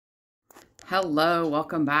Hello,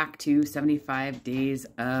 welcome back to 75 Days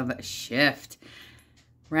of Shift.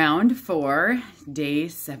 Round 4, day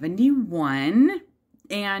 71.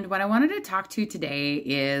 And what I wanted to talk to today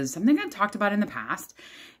is something I've talked about in the past.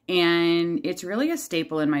 And it's really a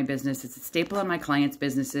staple in my business. It's a staple in my clients'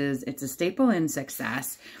 businesses. It's a staple in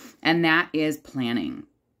success. And that is planning.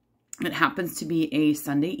 It happens to be a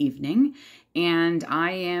Sunday evening, and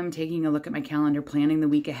I am taking a look at my calendar, planning the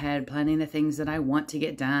week ahead, planning the things that I want to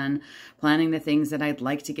get done, planning the things that I'd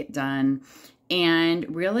like to get done,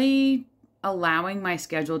 and really allowing my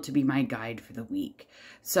schedule to be my guide for the week.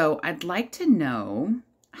 So I'd like to know,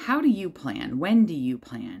 how do you plan? When do you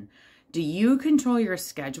plan? Do you control your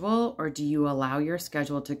schedule, or do you allow your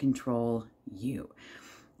schedule to control you?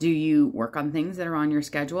 Do you work on things that are on your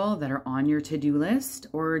schedule, that are on your to-do list,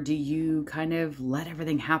 or do you kind of let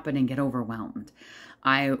everything happen and get overwhelmed?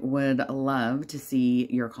 I would love to see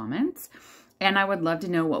your comments, and I would love to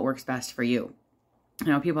know what works best for you.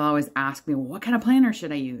 You know, people always ask me, well, what kind of planner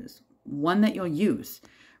should I use? One that you'll use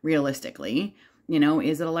realistically. You know,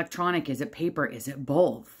 is it electronic? Is it paper? Is it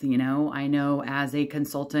both? You know, I know as a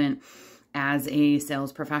consultant, as a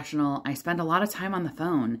sales professional, I spend a lot of time on the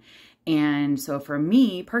phone. And so for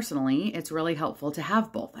me personally, it's really helpful to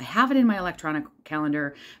have both. I have it in my electronic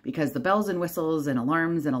calendar because the bells and whistles and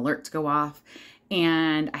alarms and alerts go off.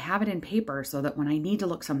 And I have it in paper so that when I need to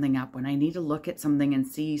look something up, when I need to look at something and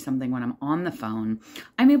see something when I'm on the phone,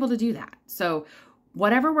 I'm able to do that. So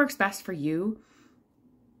whatever works best for you,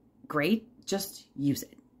 great, just use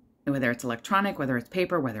it. Whether it's electronic, whether it's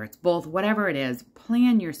paper, whether it's both, whatever it is,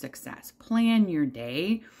 plan your success, plan your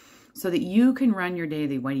day, so that you can run your day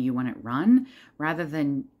the way you want it run rather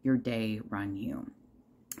than your day run you.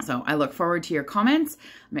 So I look forward to your comments.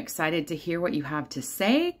 I'm excited to hear what you have to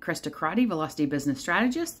say. Krista, Crotty, Velocity Business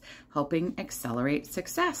Strategists, helping accelerate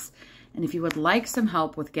success. And if you would like some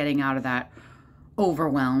help with getting out of that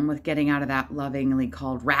overwhelm, with getting out of that lovingly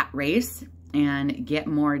called rat race and get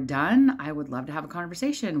more done, I would love to have a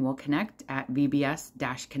conversation. We'll connect at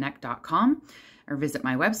VBS-connect.com or visit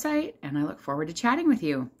my website, and I look forward to chatting with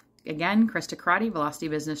you. Again, Krista Crotty, Velocity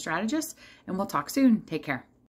Business Strategist, and we'll talk soon. Take care.